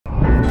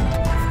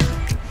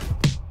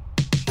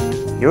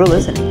You're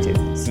listening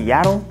to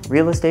Seattle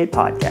Real Estate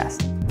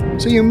Podcast.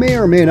 So you may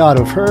or may not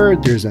have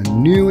heard there's a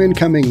new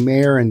incoming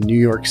mayor in New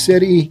York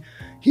City.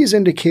 He's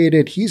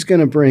indicated he's going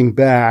to bring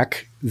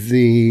back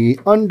the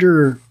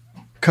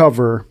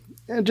undercover,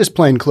 just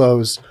plain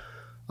clothes,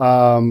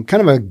 kind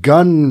of a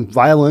gun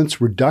violence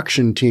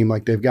reduction team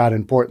like they've got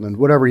in Portland,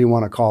 whatever you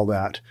want to call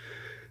that.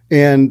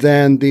 And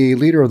then the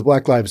leader of the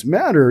Black Lives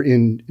Matter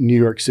in New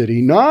York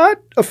City, not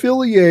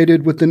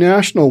affiliated with the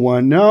national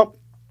one. No,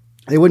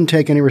 they wouldn't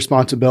take any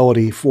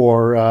responsibility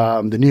for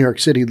the New York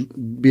City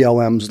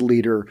BLM's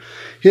leader.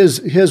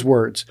 His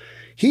words.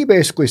 He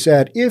basically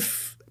said,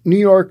 if New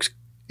York's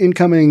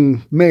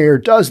incoming mayor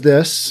does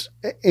this,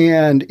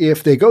 and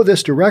if they go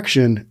this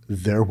direction,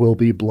 there will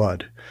be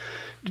blood.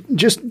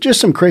 Just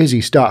some crazy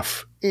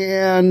stuff.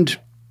 And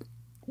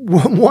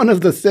one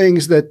of the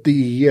things that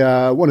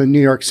one of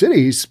New York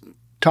City's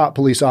top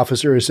police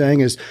officer is saying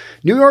is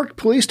New York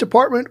Police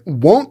Department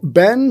won't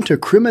bend to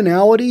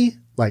criminality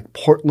like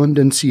Portland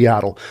and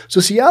Seattle. So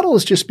Seattle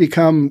has just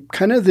become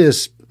kind of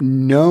this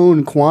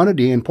known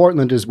quantity in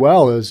Portland as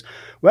well as,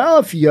 well,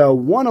 if you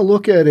want to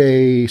look at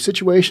a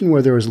situation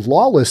where there is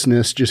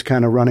lawlessness just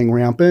kind of running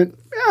rampant,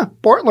 yeah,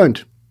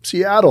 Portland,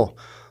 Seattle.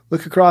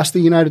 Look across the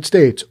United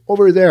States,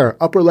 over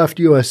there, upper left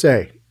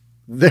USA.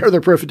 They're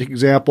the perfect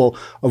example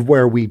of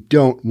where we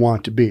don't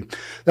want to be.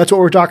 That's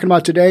what we're talking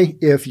about today.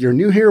 If you're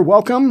new here,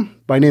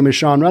 welcome. My name is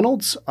Sean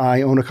Reynolds.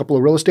 I own a couple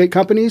of real estate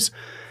companies,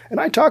 and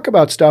I talk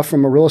about stuff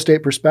from a real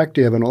estate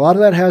perspective, and a lot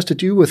of that has to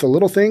do with a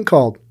little thing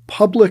called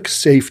public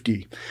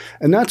safety.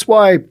 And that's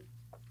why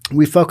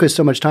we focus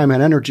so much time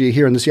and energy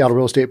here in the Seattle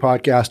Real Estate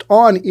Podcast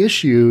on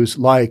issues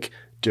like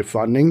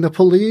defunding the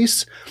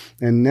police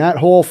and that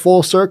whole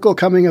full circle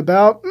coming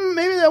about.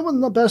 Maybe that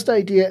wasn't the best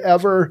idea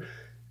ever.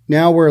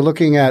 Now we're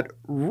looking at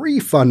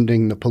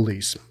refunding the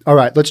police. All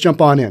right, let's jump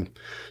on in.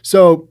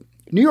 So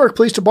New York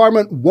Police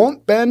Department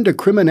won't bend to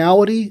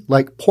criminality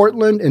like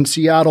Portland and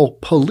Seattle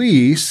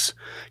police.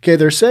 Okay,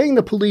 they're saying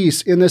the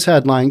police in this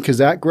headline because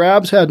that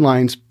grabs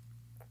headlines.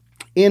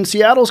 In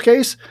Seattle's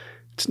case,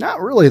 it's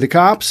not really the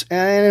cops.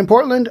 And in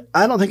Portland,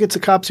 I don't think it's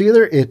the cops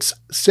either. It's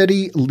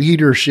city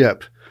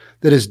leadership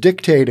that is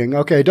dictating,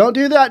 okay, don't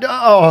do that.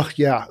 Oh,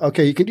 yeah.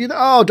 Okay, you can do that.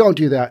 Oh, don't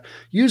do that.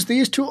 Use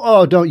these two.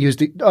 Oh, don't use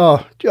the,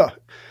 oh, yeah.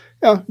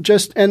 Yeah,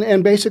 just,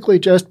 and basically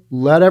just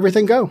let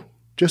everything go.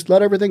 Just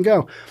let everything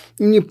go.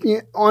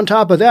 And on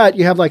top of that,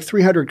 you have like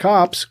 300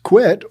 cops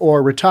quit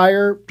or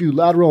retire, do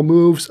lateral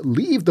moves,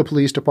 leave the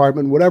police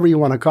department, whatever you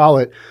want to call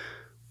it.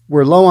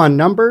 We're low on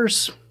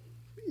numbers.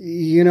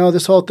 You know,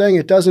 this whole thing,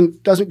 it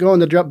doesn't go in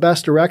the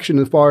best direction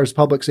as far as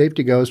public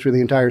safety goes for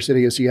the entire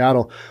city of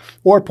Seattle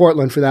or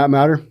Portland for that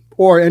matter,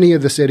 or any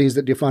of the cities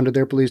that defunded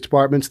their police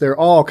departments. They're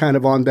all kind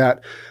of on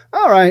that.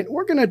 All right,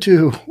 we're going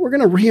to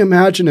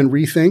reimagine and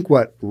rethink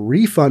what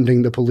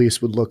refunding the police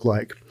would look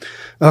like.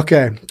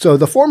 Okay, so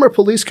the former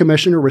police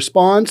commissioner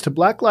responds to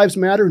Black Lives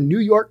Matter New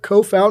York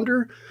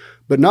co-founder,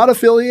 but not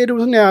affiliated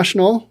with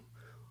National,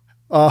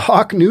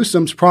 Hawk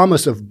Newsome's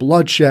promise of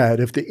bloodshed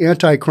if the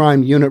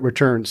anti-crime unit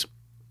returns.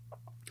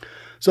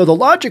 So the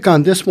logic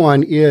on this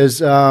one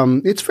is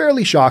it's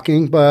fairly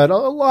shocking, but a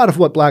lot of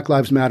what Black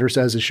Lives Matter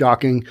says is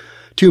shocking.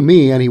 To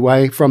me,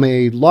 anyway, from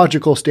a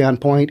logical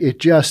standpoint, it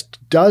just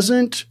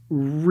doesn't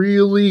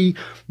really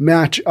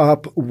match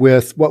up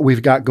with what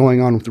we've got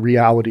going on with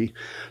reality.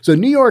 So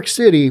New York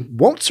City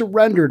won't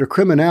surrender to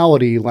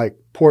criminality like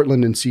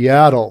Portland and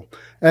Seattle.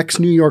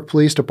 Ex-New York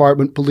Police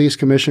Department Police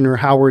Commissioner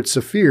Howard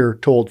Safir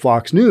told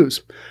Fox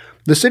News.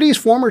 The city's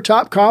former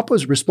top cop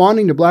was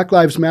responding to Black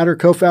Lives Matter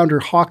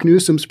co-founder Hawk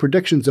Newsome's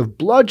predictions of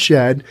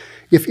bloodshed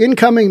if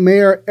incoming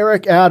Mayor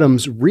Eric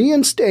Adams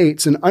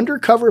reinstates an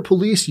undercover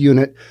police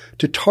unit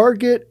to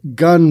target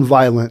gun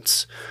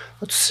violence.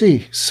 Let's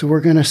see. So we're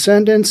going to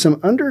send in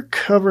some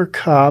undercover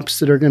cops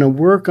that are going to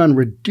work on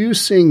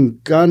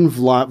reducing gun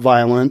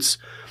violence.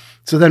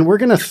 So then we're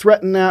going to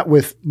threaten that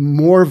with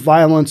more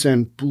violence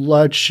and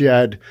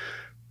bloodshed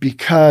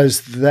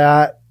because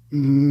that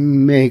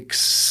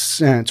makes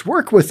sense.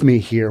 Work with me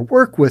here.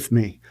 Work with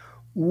me.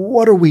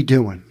 What are we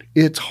doing?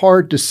 It's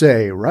hard to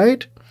say,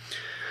 right?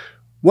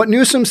 What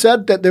Newsome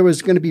said that there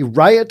was going to be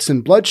riots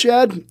and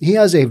bloodshed, he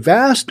has a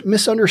vast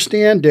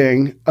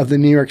misunderstanding of the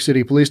New York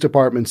City Police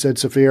Department, said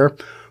Safir,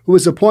 who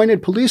was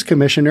appointed police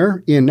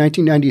commissioner in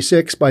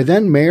 1996 by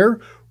then Mayor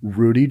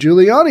Rudy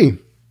Giuliani,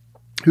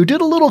 who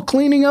did a little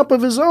cleaning up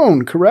of his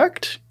own,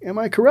 correct? Am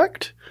I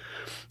correct?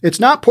 It's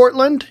not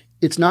Portland.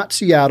 It's not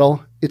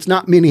Seattle. It's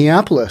not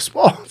Minneapolis.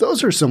 Oh,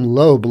 those are some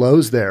low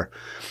blows there.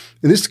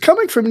 And this is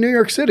coming from New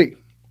York City.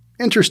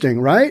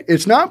 Interesting, right?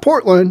 It's not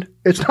Portland.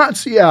 It's not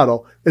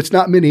Seattle. It's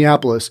not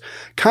Minneapolis.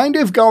 Kind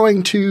of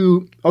going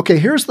to, okay,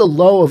 here's the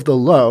low of the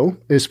low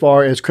as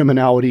far as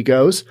criminality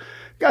goes.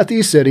 Got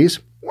these cities.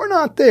 We're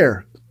not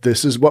there.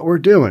 This is what we're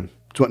doing.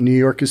 It's what New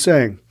York is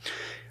saying.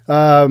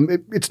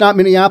 It's not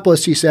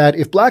Minneapolis, he said.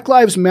 If Black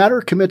Lives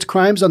Matter commits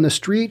crimes on the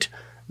street,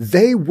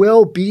 they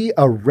will be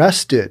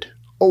arrested.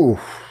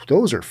 Oh,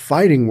 those are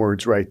fighting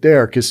words right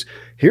there, because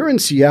here in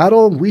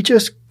Seattle, we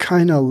just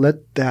kind of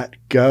let that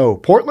go.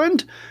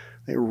 Portland,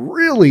 They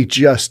really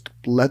just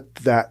let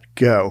that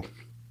go.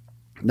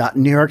 Not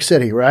in New York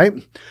City, right?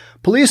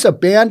 Police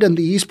abandoned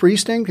the East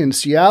Precinct in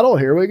Seattle.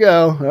 Here we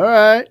go. All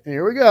right,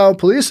 here we go.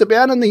 Police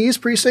abandoned the East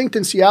Precinct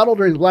in Seattle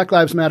during the Black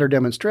Lives Matter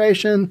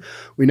demonstration.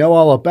 We know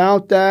all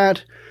about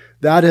that.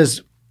 That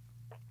is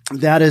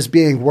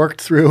being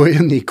worked through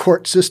in the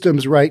court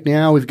systems right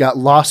now. We've got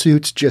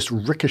lawsuits just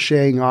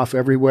ricocheting off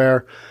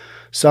everywhere,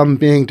 some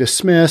being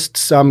dismissed,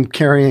 some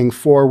carrying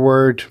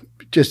forward.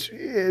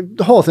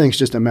 The whole thing's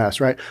just a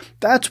mess, right?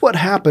 That's what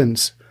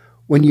happens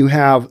when you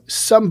have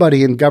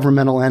somebody in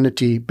governmental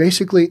entity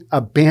basically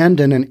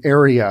abandon an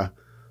area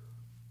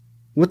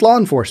with law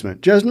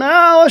enforcement.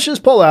 Let's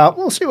just pull out.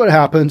 We'll see what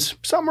happens.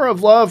 Summer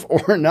of love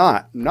or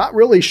not. Not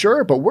really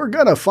sure, but we're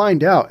going to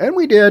find out. And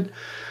we did.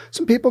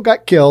 Some people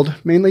got killed,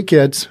 mainly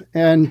kids.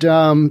 And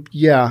and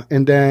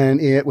then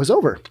it was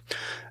over.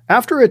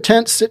 After a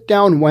tense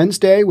sit-down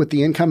Wednesday with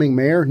the incoming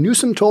mayor,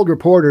 Newsome told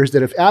reporters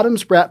that if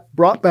Adams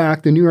brought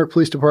back the New York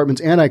Police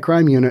Department's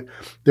anti-crime unit,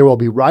 there will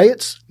be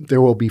riots,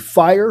 there will be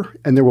fire,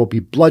 and there will be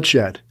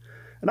bloodshed.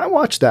 And I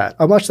watched that.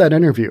 I watched that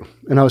interview,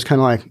 and I was kind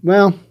of like,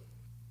 well,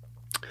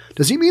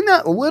 does he mean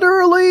that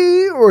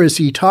literally, or is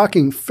he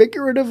talking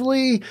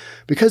figuratively?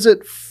 Because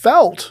it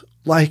felt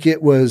like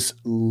it was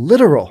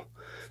literal.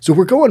 So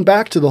we're going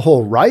back to the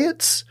whole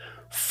riots,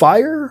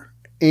 fire,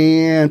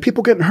 and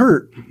people getting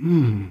hurt.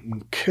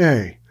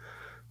 Okay.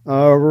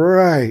 All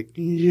right.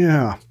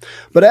 Yeah.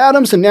 But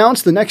Adams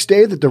announced the next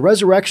day that the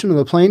resurrection of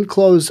the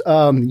plainclothes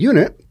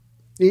unit,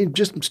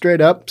 just straight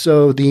up.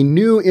 So the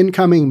new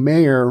incoming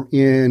mayor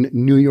in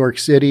New York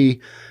City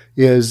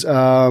is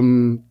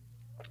former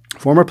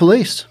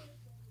police.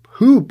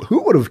 Who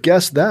would have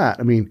guessed that?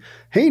 I mean,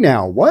 hey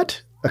now,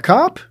 what? A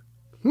cop?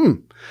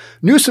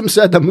 Newsome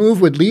said the move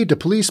would lead to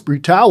police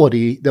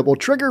brutality that will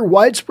trigger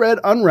widespread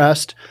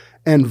unrest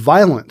and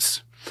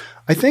violence.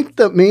 I think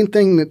the main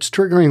thing that's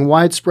triggering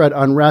widespread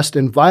unrest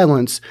and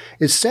violence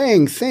is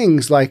saying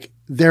things like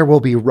there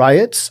will be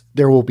riots,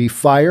 there will be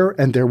fire,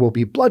 and there will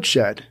be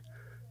bloodshed.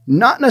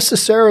 Not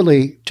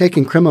necessarily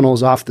taking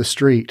criminals off the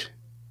street.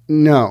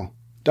 No,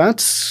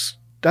 that's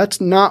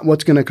not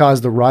what's going to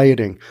cause the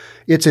rioting.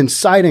 It's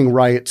inciting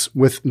riots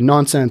with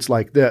nonsense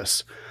like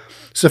this.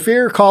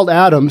 Safir called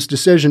Adams'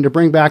 decision to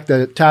bring back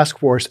the task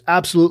force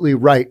absolutely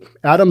right.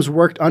 Adams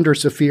worked under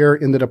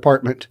Safir in the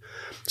department.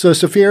 So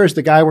Safir is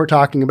the guy we're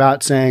talking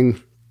about,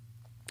 saying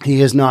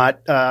he is not,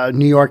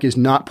 New York is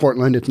not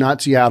Portland, it's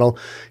not Seattle.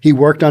 He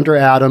worked under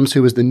Adams,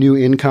 who was the new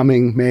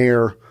incoming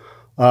mayor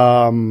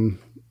to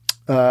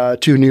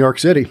New York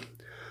City.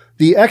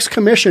 The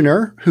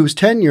ex-commissioner whose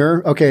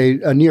tenure,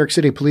 a New York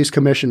City police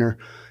commissioner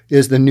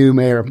is the new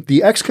mayor.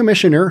 The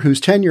ex-commissioner whose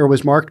tenure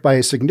was marked by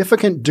a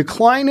significant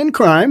decline in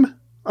crime.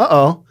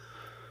 Uh-oh.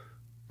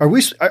 Are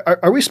we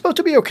supposed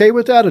to be okay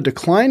with that? A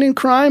decline in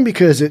crime?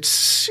 Because it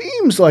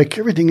seems like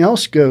everything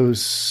else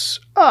goes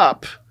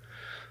up.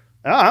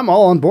 I'm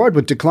all on board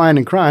with decline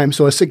in crime.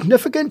 So a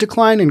significant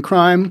decline in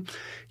crime.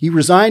 He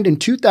resigned in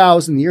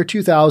the year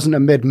 2000,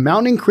 amid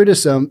mounting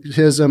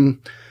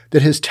criticism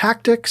that his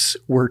tactics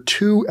were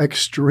too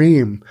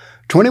extreme.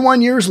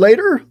 21 years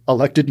later,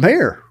 elected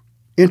mayor.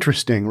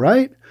 Interesting,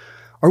 right?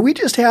 Are we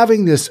just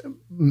having this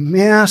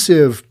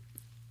massive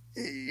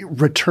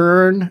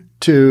return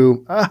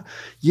to,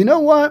 you know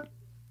what?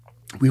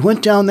 We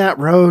went down that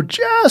road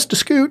just a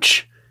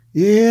scooch.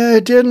 Yeah,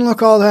 it didn't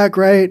look all that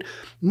great.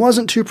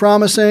 Wasn't too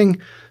promising.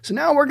 So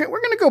now we're going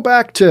to go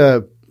back to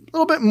a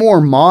little bit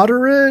more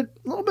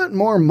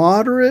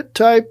moderate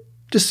type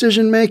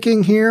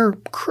decision-making here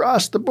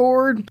across the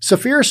board.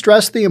 Safir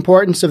stressed the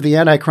importance of the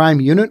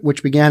anti-crime unit,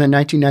 which began in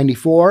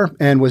 1994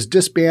 and was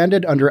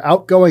disbanded under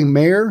outgoing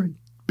mayor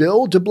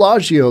Bill de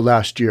Blasio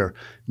last year.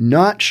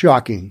 Not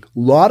shocking. A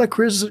lot of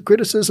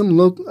criticism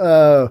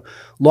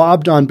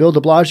lobbed on Bill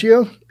de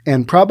Blasio,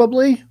 and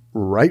probably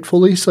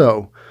rightfully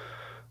so.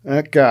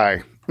 That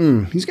guy,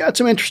 he's got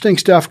some interesting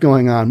stuff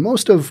going on,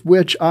 most of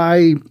which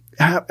I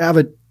have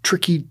a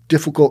tricky,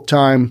 difficult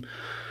time.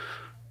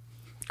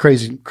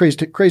 Crazy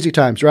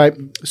times, right?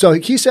 So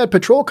he said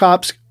patrol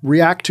cops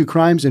react to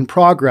crimes in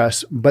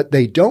progress, but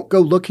they don't go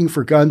looking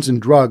for guns and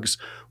drugs,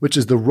 which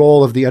is the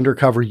role of the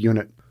undercover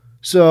unit.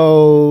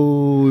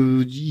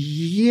 So,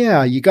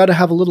 yeah, you got to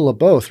have a little of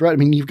both, right? I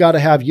mean, you've got to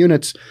have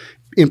units.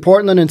 In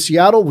Portland and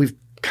Seattle, we've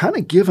kind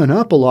of given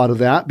up a lot of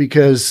that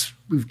because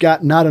we've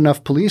got not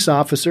enough police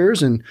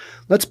officers. And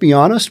let's be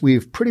honest,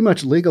 we've pretty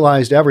much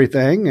legalized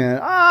everything. And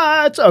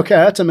it's okay.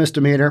 That's a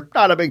misdemeanor.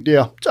 Not a big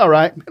deal. It's all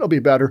right. It'll be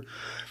better.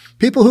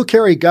 People who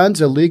carry guns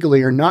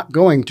illegally are not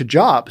going to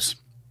jobs.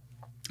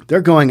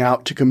 They're going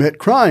out to commit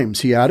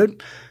crimes, he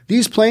added.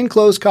 These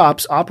plainclothes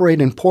cops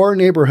operate in poor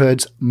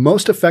neighborhoods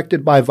most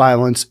affected by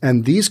violence,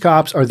 and these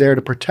cops are there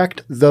to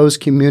protect those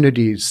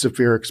communities,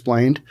 Safir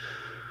explained.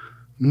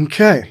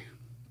 Okay,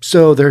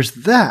 so there's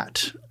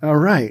that. All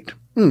right.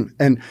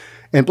 And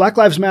Black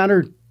Lives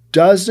Matter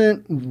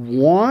doesn't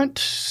want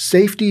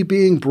safety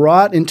being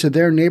brought into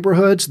their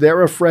neighborhoods.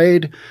 They're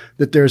afraid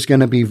that there's going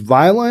to be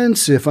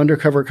violence if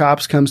undercover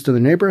cops comes to the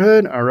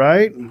neighborhood. All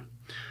right.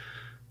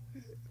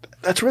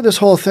 that's where this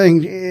whole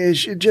thing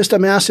is just a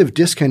massive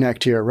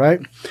disconnect here,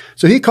 right?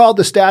 So he called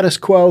the status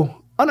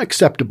quo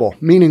unacceptable,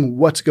 meaning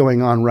what's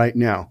going on right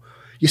now.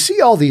 You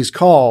see all these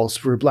calls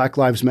for Black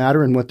Lives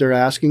Matter and what they're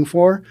asking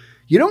for.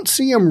 You don't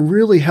see them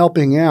really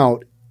helping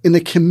out in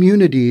the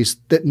communities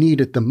that need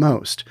it the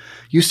most.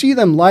 You see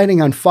them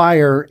lighting on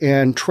fire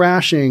and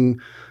trashing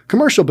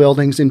commercial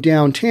buildings in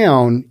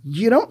downtown.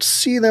 You don't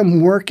see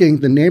them working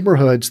the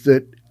neighborhoods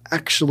that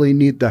actually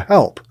need the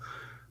help.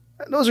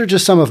 Those are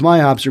just some of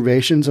my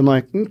observations. I'm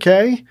like,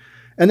 okay.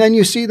 And then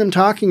you see them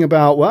talking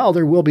about, well,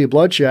 there will be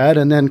bloodshed.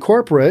 And then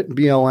corporate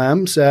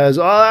BLM says,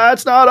 oh,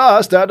 that's not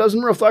us. That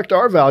doesn't reflect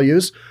our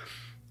values.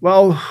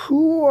 Well,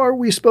 who are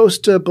we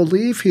supposed to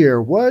believe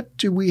here? What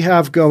do we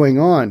have going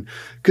on?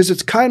 Because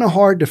it's kind of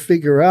hard to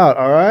figure out.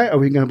 All right, are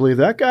we going to believe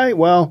that guy?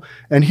 Well,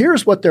 and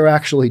here's what they're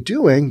actually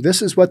doing.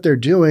 This is what they're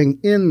doing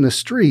in the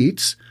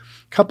streets.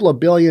 A couple of $1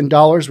 billion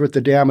worth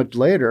of damage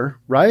later,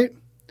 right?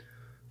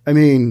 I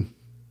mean,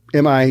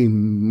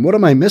 what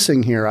am I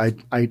missing here?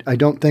 I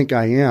don't think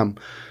I am.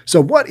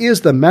 So what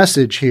is the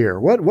message here?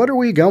 What are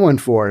we going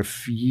for?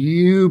 If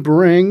you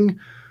bring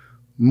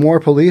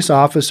more police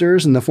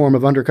officers in the form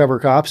of undercover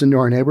cops into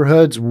our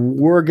neighborhoods,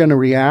 we're going to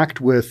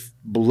react with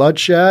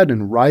bloodshed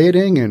and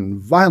rioting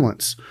and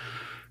violence.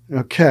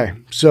 Okay,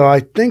 so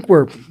I think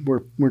we're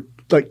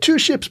like two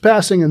ships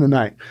passing in the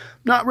night,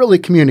 not really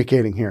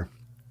communicating here.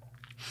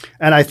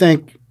 And I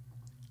think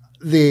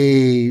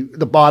the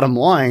bottom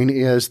line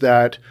is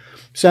that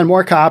send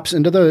more cops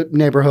into the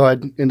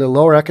neighborhood, into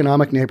lower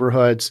economic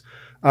neighborhoods.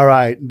 All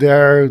right,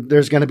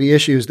 there's going to be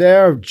issues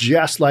there,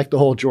 just like the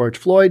whole George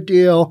Floyd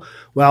deal.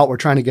 Well, we're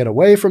trying to get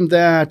away from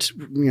that,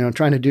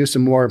 trying to do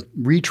some more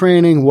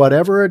retraining,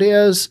 whatever it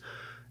is,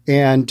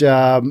 and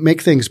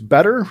make things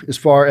better as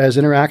far as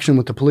interaction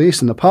with the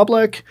police and the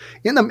public.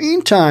 In the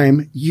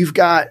meantime, you've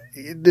got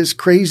this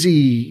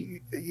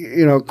crazy,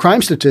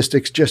 crime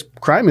statistics. Just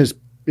crime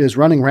is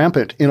running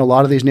rampant in a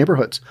lot of these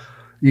neighborhoods.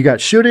 You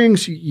got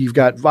shootings, you've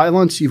got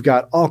violence, you've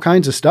got all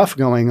kinds of stuff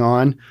going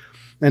on.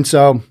 And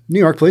so New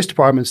York Police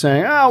Department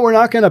saying, we're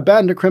not going to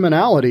bend to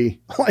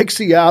criminality like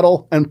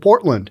Seattle and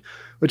Portland,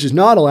 which is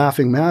not a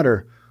laughing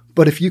matter.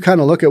 But if you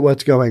kind of look at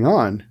what's going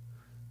on,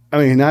 I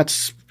mean,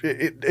 it's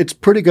a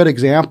pretty good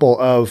example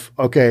of,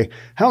 okay,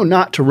 how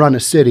not to run a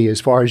city as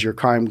far as your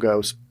crime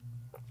goes.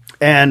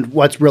 And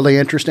what's really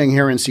interesting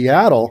here in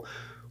Seattle,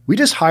 we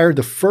just hired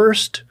the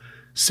first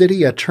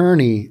city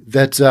attorney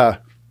that's,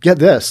 get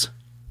this,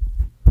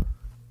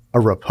 a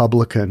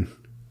Republican.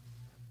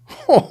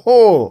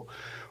 Ho.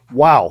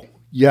 Wow.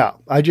 Yeah,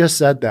 I just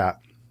said that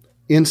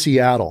in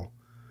Seattle.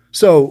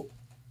 So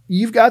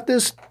you've got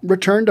this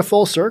return to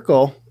full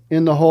circle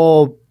in the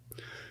whole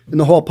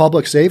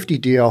public safety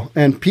deal.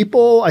 And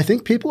I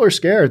think people are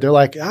scared. They're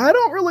like, I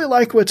don't really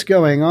like what's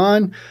going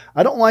on.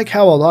 I don't like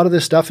how a lot of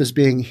this stuff is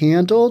being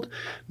handled.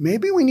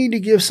 Maybe we need to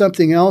give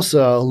something else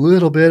a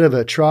little bit of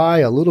a try,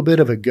 a little bit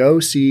of a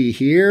go-see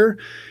here.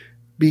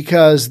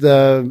 Because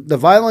the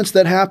violence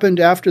that happened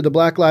after the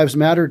Black Lives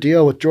Matter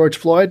deal with George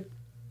Floyd,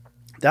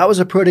 that was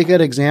a pretty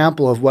good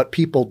example of what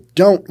people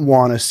don't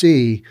want to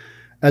see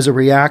as a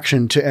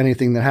reaction to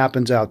anything that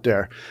happens out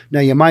there. Now,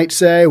 you might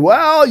say,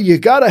 well, you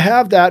got to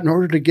have that in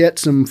order to get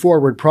some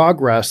forward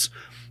progress.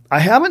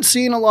 I haven't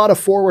seen a lot of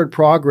forward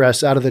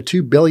progress out of the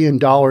 $2 billion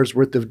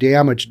worth of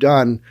damage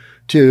done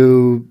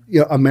to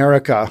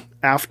America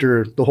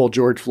after the whole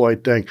George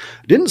Floyd thing.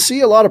 Didn't see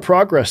a lot of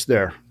progress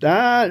there.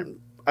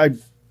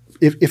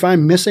 If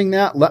I'm missing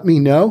that, let me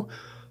know.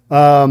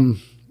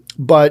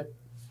 But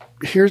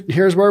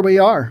here's where we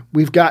are.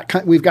 We've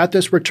got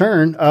this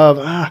return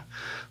of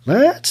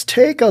let's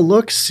take a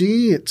look,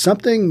 see at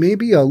something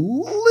maybe a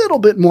little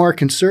bit more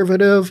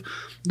conservative,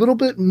 a little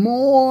bit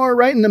more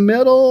right in the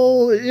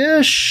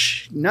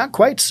middle-ish, not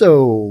quite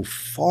so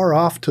far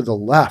off to the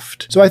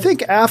left. So I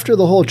think after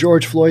the whole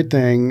George Floyd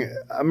thing,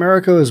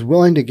 America is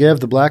willing to give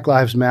the Black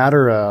Lives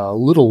Matter a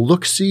little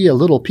look-see, a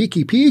little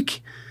peeky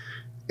peek.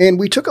 And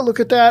we took a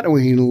look at that and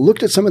we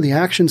looked at some of the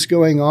actions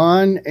going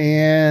on.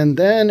 And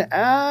then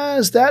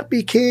as that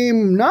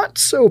became not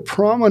so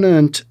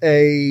prominent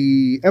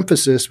a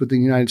emphasis with the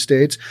United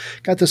States,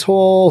 got this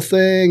whole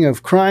thing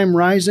of crime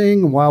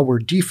rising while we're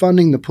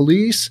defunding the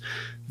police.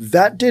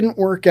 That didn't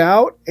work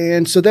out.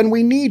 And so then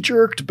we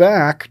knee-jerked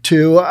back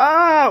to,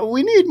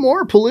 we need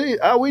more police.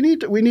 We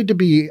need to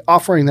be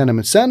offering them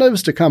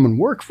incentives to come and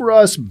work for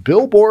us,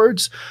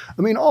 billboards.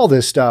 I mean, all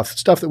this stuff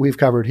that we've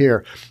covered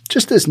here.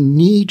 Just this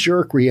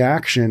knee-jerk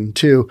reaction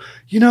to,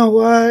 you know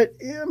what,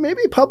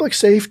 maybe public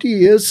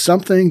safety is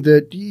something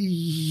that,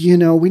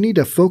 we need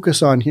to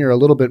focus on here a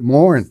little bit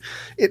more. And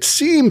it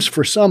seems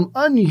for some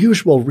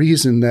unusual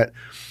reason that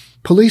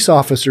police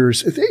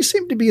officers, they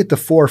seem to be at the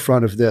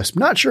forefront of this. I'm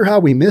not sure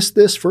how we missed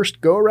this first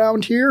go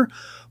around here,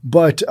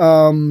 but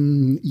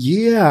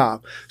yeah.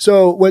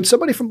 So when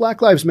somebody from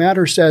Black Lives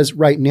Matter says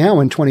right now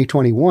in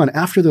 2021,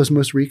 after those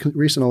most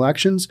recent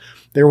elections,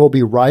 there will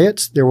be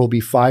riots, there will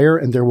be fire,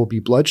 and there will be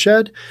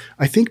bloodshed,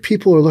 I think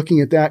people are looking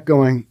at that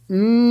going,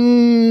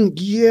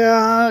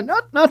 yeah,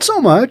 not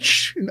so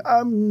much.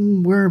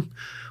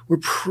 We're we're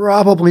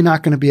probably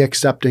not going to be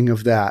accepting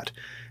of that.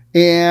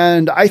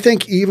 And I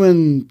think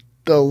even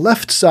the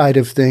left side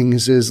of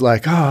things is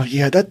like, oh,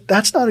 yeah,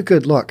 that's not a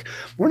good look.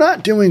 We're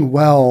not doing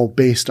well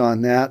based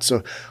on that.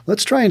 So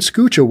let's try and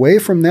scooch away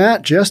from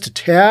that just a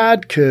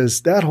tad,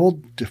 because that whole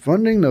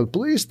defunding the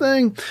police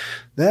thing,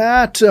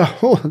 that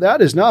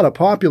is not a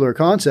popular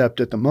concept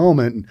at the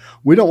moment. And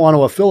we don't want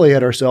to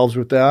affiliate ourselves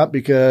with that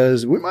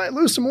because we might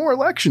lose some more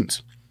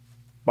elections.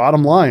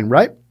 Bottom line,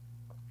 right?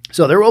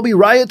 So there will be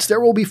riots,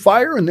 there will be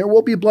fire, and there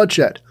will be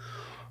bloodshed.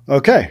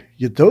 Okay,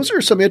 those are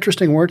some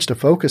interesting words to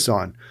focus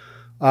on.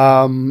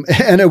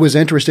 And it was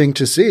interesting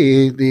to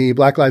see the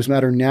Black Lives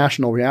Matter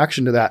national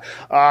reaction to that.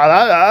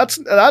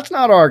 That's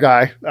not our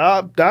guy.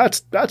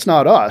 That's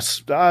not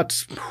us.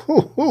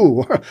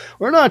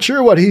 We're not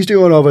sure what he's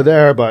doing over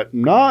there, but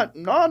not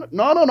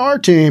on our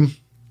team.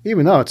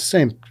 Even though it's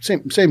the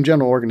same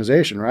general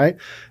organization, right?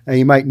 And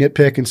you might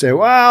nitpick and say,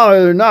 well,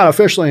 they're not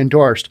officially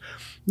endorsed.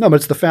 No, but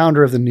it's the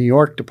founder of the New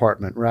York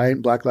department, right?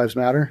 Black Lives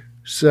Matter.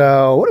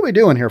 So what are we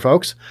doing here,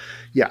 folks?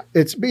 Yeah,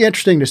 it's be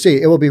interesting to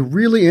see. It will be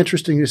really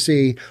interesting to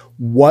see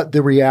what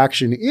the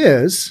reaction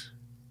is.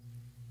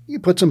 You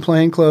put some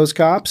plainclothes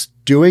cops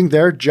doing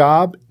their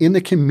job in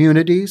the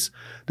communities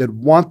that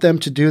want them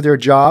to do their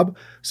job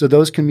so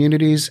those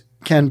communities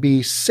can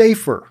be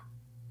safer.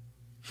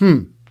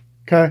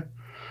 Okay.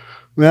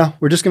 Well,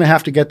 we're just going to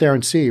have to get there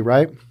and see,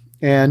 right?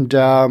 And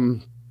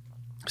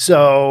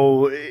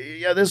so,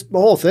 yeah, the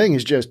whole thing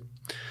is just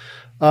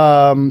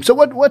so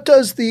what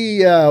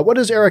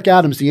does Eric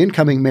Adams, the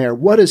incoming mayor,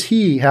 what does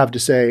he have to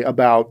say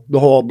about the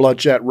whole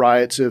bloodshed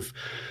riots?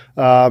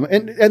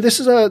 And this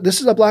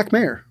is a black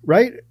mayor,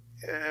 right?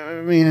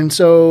 I mean, and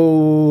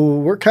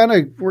so we're kind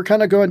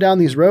of going down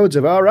these roads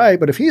of, all right,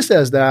 but if he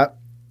says that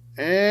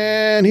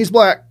and he's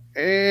black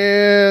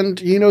and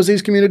he knows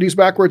these communities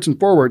backwards and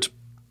forwards,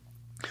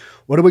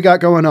 what do we got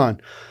going on?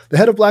 The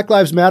head of Black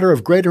Lives Matter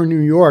of Greater New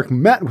York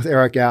met with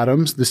Eric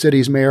Adams, the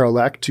city's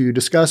mayor-elect, to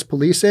discuss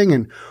policing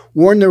and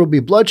warned there will be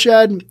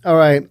bloodshed. All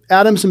right,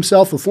 Adams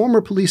himself, a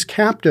former police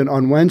captain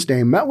on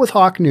Wednesday, met with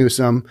Hawk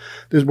Newsome.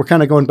 We're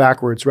kind of going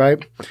backwards,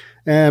 right?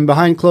 And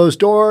behind closed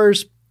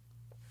doors,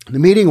 the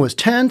meeting was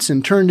tense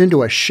and turned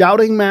into a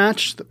shouting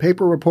match, the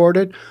paper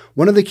reported.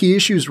 One of the key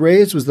issues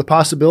raised was the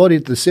possibility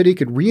that the city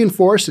could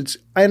reinforce its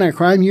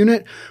anti-crime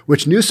unit,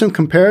 which Newsome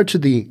compared to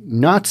the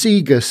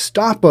Nazi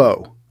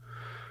Gestapo.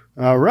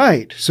 All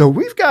right. So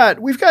we've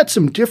got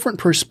some different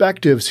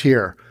perspectives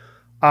here.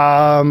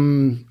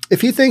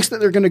 If he thinks that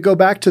they're going to go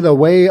back to the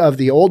way of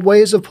the old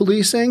ways of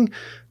policing,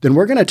 then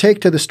we're going to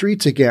take to the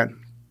streets again.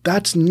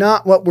 That's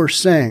not what we're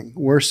saying.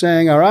 We're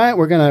saying, all right,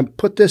 we're going to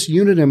put this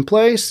unit in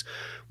place.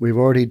 We've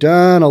already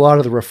done a lot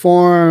of the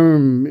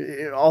reform,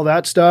 all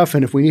that stuff.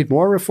 And if we need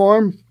more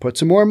reform, put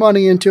some more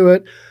money into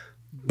it.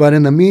 But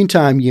in the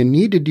meantime, you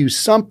need to do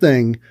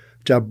something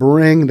to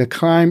bring the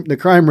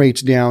crime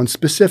rates down,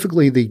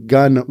 specifically the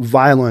gun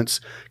violence,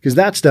 because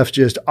that stuff's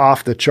just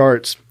off the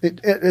charts,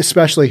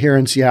 especially here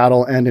in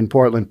Seattle and in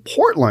Portland.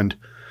 Portland,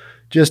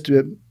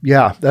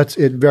 that's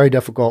very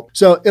difficult.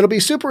 So it'll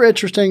be super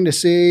interesting to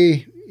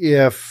see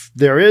if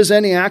there is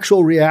any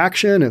actual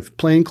reaction, if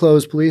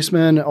plainclothes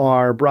policemen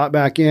are brought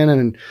back in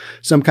and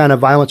some kind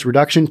of violence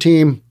reduction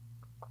team,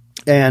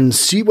 and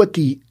see what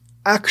the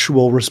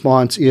actual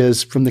response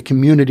is from the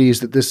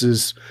communities that this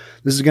is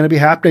going to be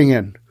happening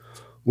in.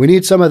 We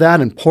need some of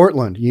that in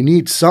Portland. You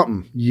need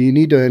something. You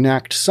need to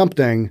enact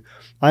something.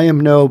 I am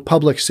no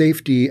public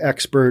safety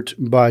expert,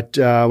 but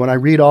when I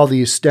read all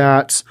these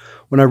stats,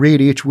 when I read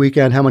each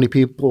weekend how many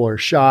people are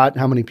shot,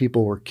 how many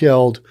people were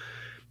killed,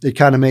 it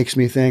kind of makes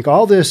me think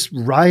all this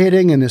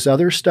rioting and this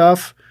other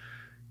stuff,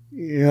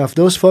 if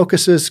those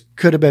focuses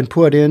could have been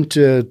put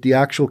into the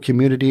actual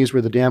communities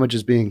where the damage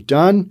is being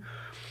done,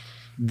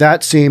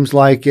 that seems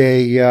like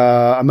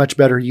a much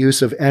better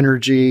use of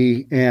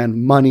energy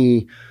and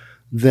money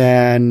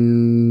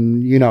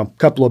than, a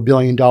couple of $1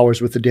 billion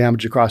worth of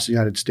damage across the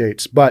United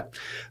States. But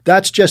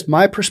that's just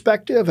my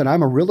perspective, and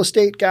I'm a real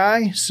estate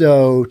guy,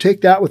 so take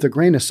that with a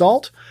grain of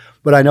salt.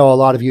 But I know a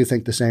lot of you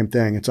think the same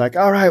thing. It's like,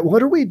 all right,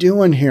 what are we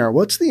doing here?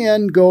 What's the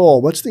end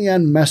goal? What's the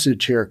end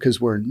message here?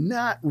 Because we're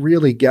not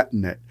really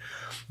getting it.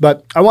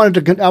 But I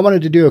wanted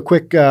to do a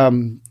quick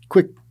podcast.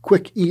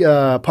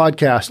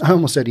 I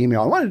almost said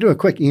email. I wanted to do a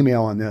quick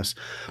email on this,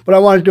 but I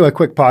wanted to do a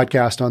quick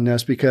podcast on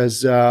this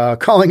because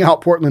calling out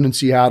Portland and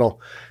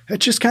Seattle, it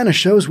just kind of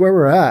shows where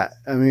we're at.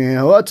 I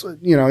mean, let's,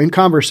 in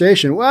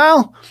conversation,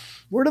 well,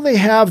 where do they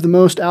have the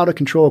most out of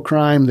control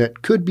crime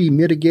that could be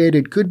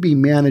mitigated, could be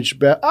managed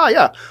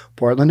better?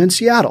 Portland and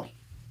Seattle.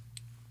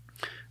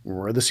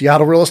 We're the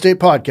Seattle Real Estate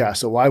Podcast,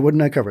 so why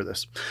wouldn't I cover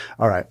this?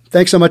 All right.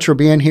 Thanks so much for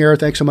being here.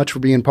 Thanks so much for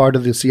being part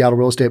of the Seattle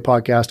Real Estate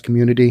Podcast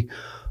community.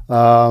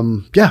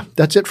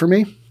 That's it for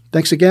me.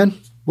 Thanks again.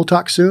 We'll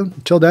talk soon.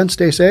 Until then,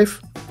 stay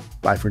safe.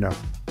 Bye for now.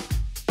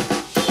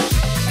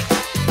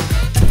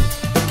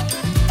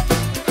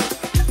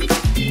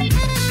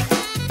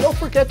 Don't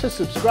forget to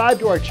subscribe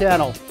to our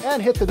channel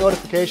and hit the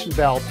notification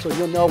bell so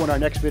you'll know when our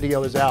next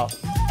video is out.